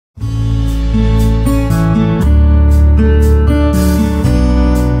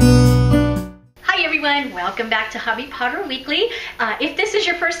welcome back to Hobby Potter Weekly. If this is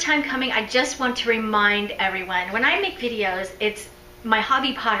your first time coming, I just want to remind everyone, when I make videos, it's my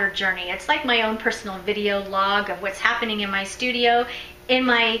hobby potter journey. It's like my own personal video log of what's happening in my studio,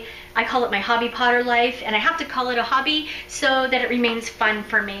 I call it my hobby potter life, and I have to call it a hobby so that it remains fun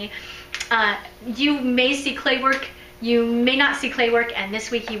for me. You may see clay work, you may not see clay work, and this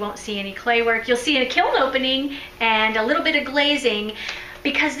week you won't see any clay work. You'll see a kiln opening and a little bit of glazing,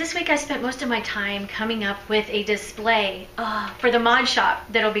 because this week I spent most of my time coming up with a display for the mod shop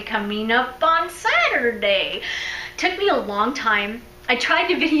that'll be coming up on Saturday. Took me a long time. I tried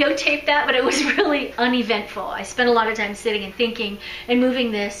to videotape that, but it was really uneventful. I spent a lot of time sitting and thinking and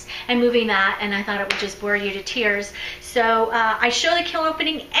moving this and moving that, and I thought it would just bore you to tears. So I show the kiln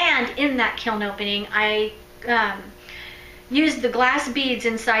opening, and in that kiln opening I used the glass beads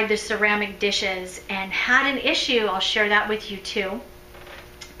inside the ceramic dishes and had an issue. I'll share that with you too.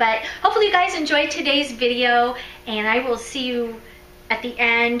 But hopefully you guys enjoyed today's video, and I will see you at the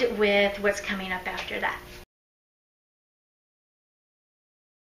end with what's coming up after that.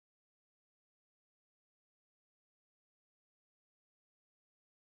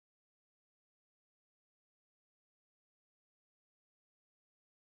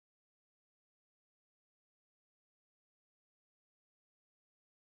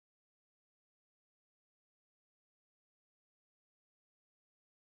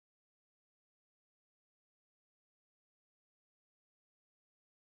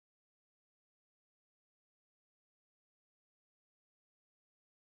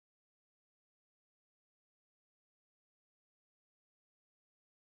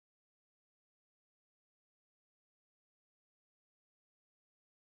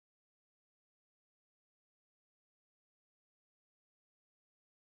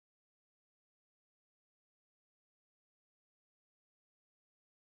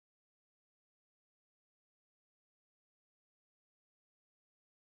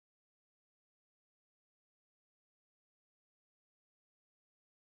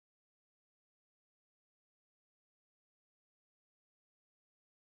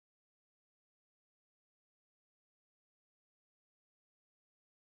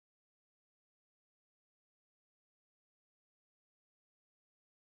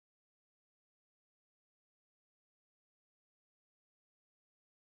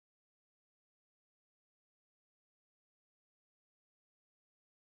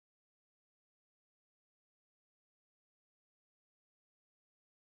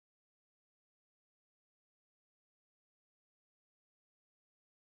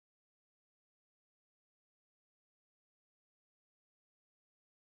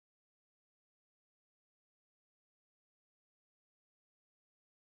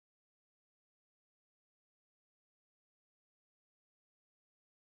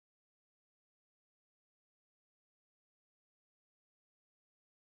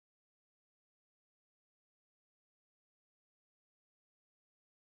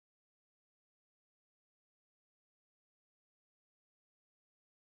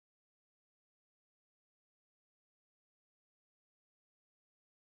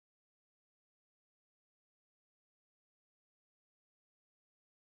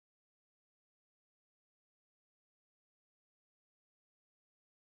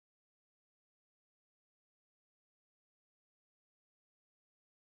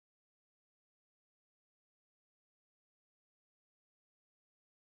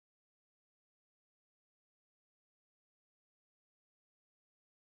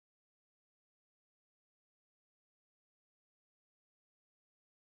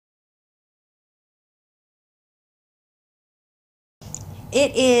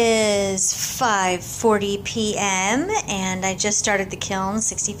 It is 5:40 p.m. and I just started the kiln,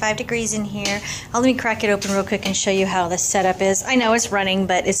 65 degrees in here. Let me crack it open real quick and show you how the setup is. I know it's running,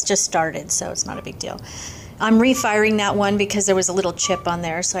 but it's just started, so it's not a big deal. I'm refiring that one because there was a little chip on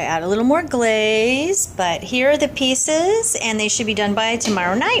there, so I add a little more glaze. But here are the pieces, and they should be done by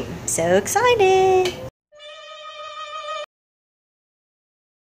tomorrow night. So excited!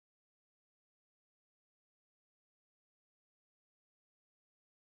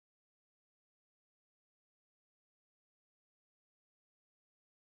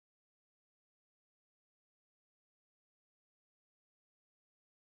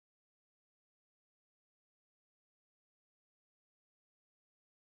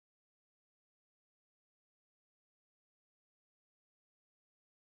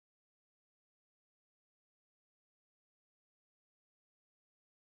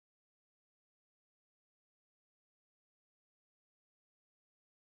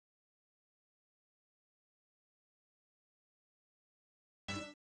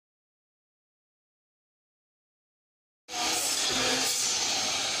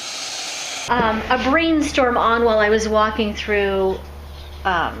 a brainstorm on while I was walking through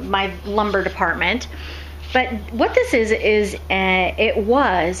my lumber department. But what this is it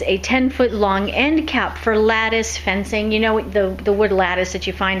was a 10-foot long end cap for lattice fencing. You know, the wood lattice that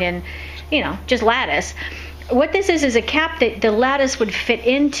you find in, you know, just lattice. What this is a cap that the lattice would fit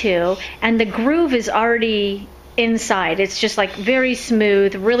into, and the groove is already inside. It's just like very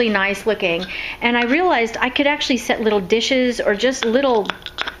smooth, really nice looking. And I realized I could actually set little dishes or just little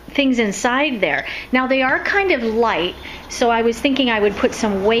things inside there. Now they are kind of light, so I was thinking I would put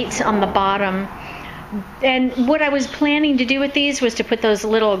some weights on the bottom. And what I was planning to do with these was to put those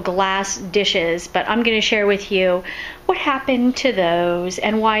little glass dishes, but I'm going to share with you what happened to those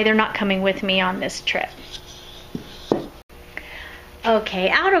and why they're not coming with me on this trip. Okay,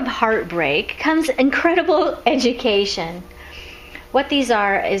 out of heartbreak comes incredible education. What these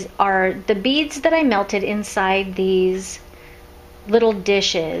are the beads that I melted inside these little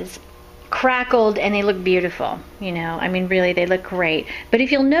dishes. Crackled, and they look beautiful, you know, I mean, really, they look great. But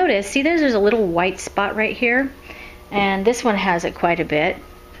if you'll notice, see, there's a little white spot right here, and this one has it quite a bit,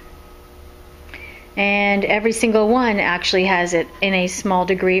 and every single one actually has it in a small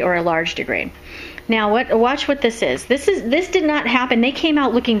degree or a large degree. Now watch what this is. This did not happen. They came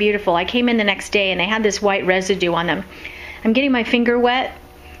out looking beautiful. I came in the next day and they had this white residue on them. I'm getting my finger wet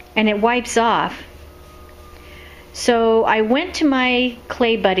and it wipes off. So I went to my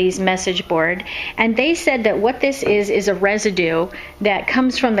Clay Buddies message board, and they said that what this is a residue that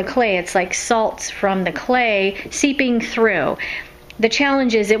comes from the clay. It's like salts from the clay seeping through. The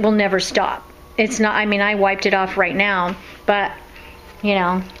challenge is it will never stop. It's not, I mean, I wiped it off right now, but, you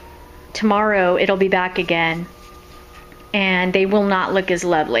know, tomorrow it'll be back again, and they will not look as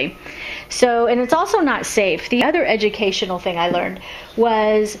lovely. So, and it's also not safe. The other educational thing I learned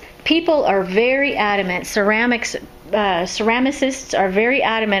was people are very adamant, ceramicists are very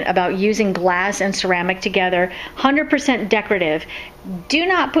adamant about using glass and ceramic together, 100% decorative. Do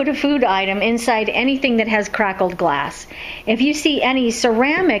not put a food item inside anything that has crackled glass. If you see any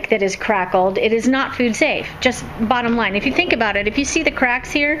ceramic that is crackled, it is not food safe. Just bottom line. If you think about it, if you see the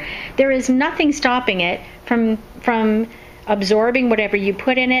cracks here, there is nothing stopping it from absorbing whatever you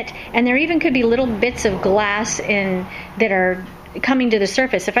put in it, and there even could be little bits of glass that are coming to the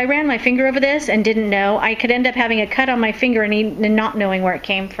surface. If I ran my finger over this and didn't know, I could end up having a cut on my finger and not knowing where it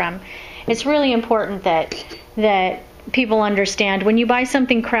came from. It's really important that people understand when you buy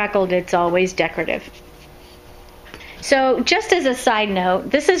something crackled, it's always decorative. So just as a side note,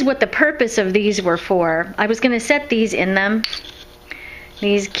 this is what the purpose of these were for. I was going to set these in them,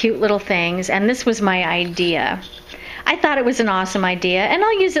 these cute little things, and this was my idea. I thought it was an awesome idea, and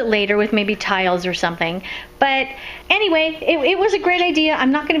I'll use it later with maybe tiles or something. But anyway, it was a great idea.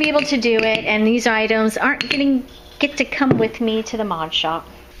 I'm not going to be able to do it, and these items aren't get to come with me to the mod shop.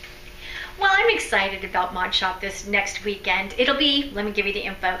 Well, I'm excited about Mod Shop this next weekend. It'll be, let me give you the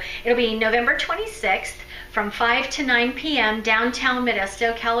info, it'll be November 26th from 5 to 9 p.m. downtown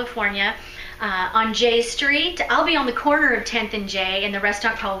Modesto, California. On J Street. I'll be on the corner of 10th and J in the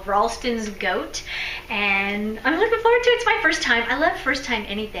restaurant called Ralston's Goat, and I'm looking forward to it. It's my first time. I love first time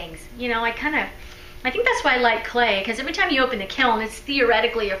anythings. You know, I think that's why I like clay, because every time you open the kiln, it's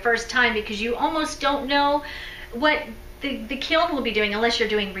theoretically a first time, because you almost don't know what the kiln will be doing unless you're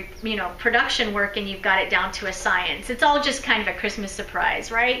doing, you know, production work and you've got it down to a science. It's all just kind of a Christmas surprise,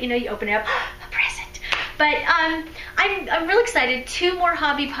 right? You know, you open it up, a present. But I'm real excited. 2 more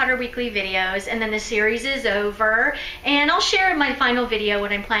Hobby Potter Weekly videos, and then the series is over. And I'll share my final video,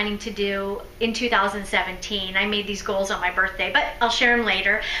 what I'm planning to do in 2017. I made these goals on my birthday, but I'll share them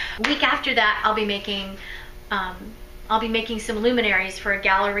later. A week after that, I'll be making some luminaries for a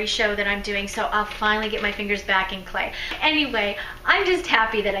gallery show that I'm doing, so I'll finally get my fingers back in clay. Anyway, I'm just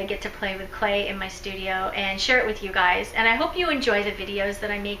happy that I get to play with clay in my studio and share it with you guys. And I hope you enjoy the videos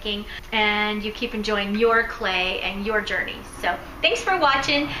that I'm making and you keep enjoying your clay and your journey. So thanks for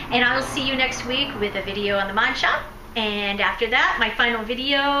watching, and I will see you next week with a video on the mod shop. And after that, my final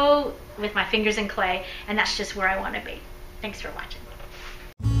video with my fingers in clay, and that's just where I want to be. Thanks for watching.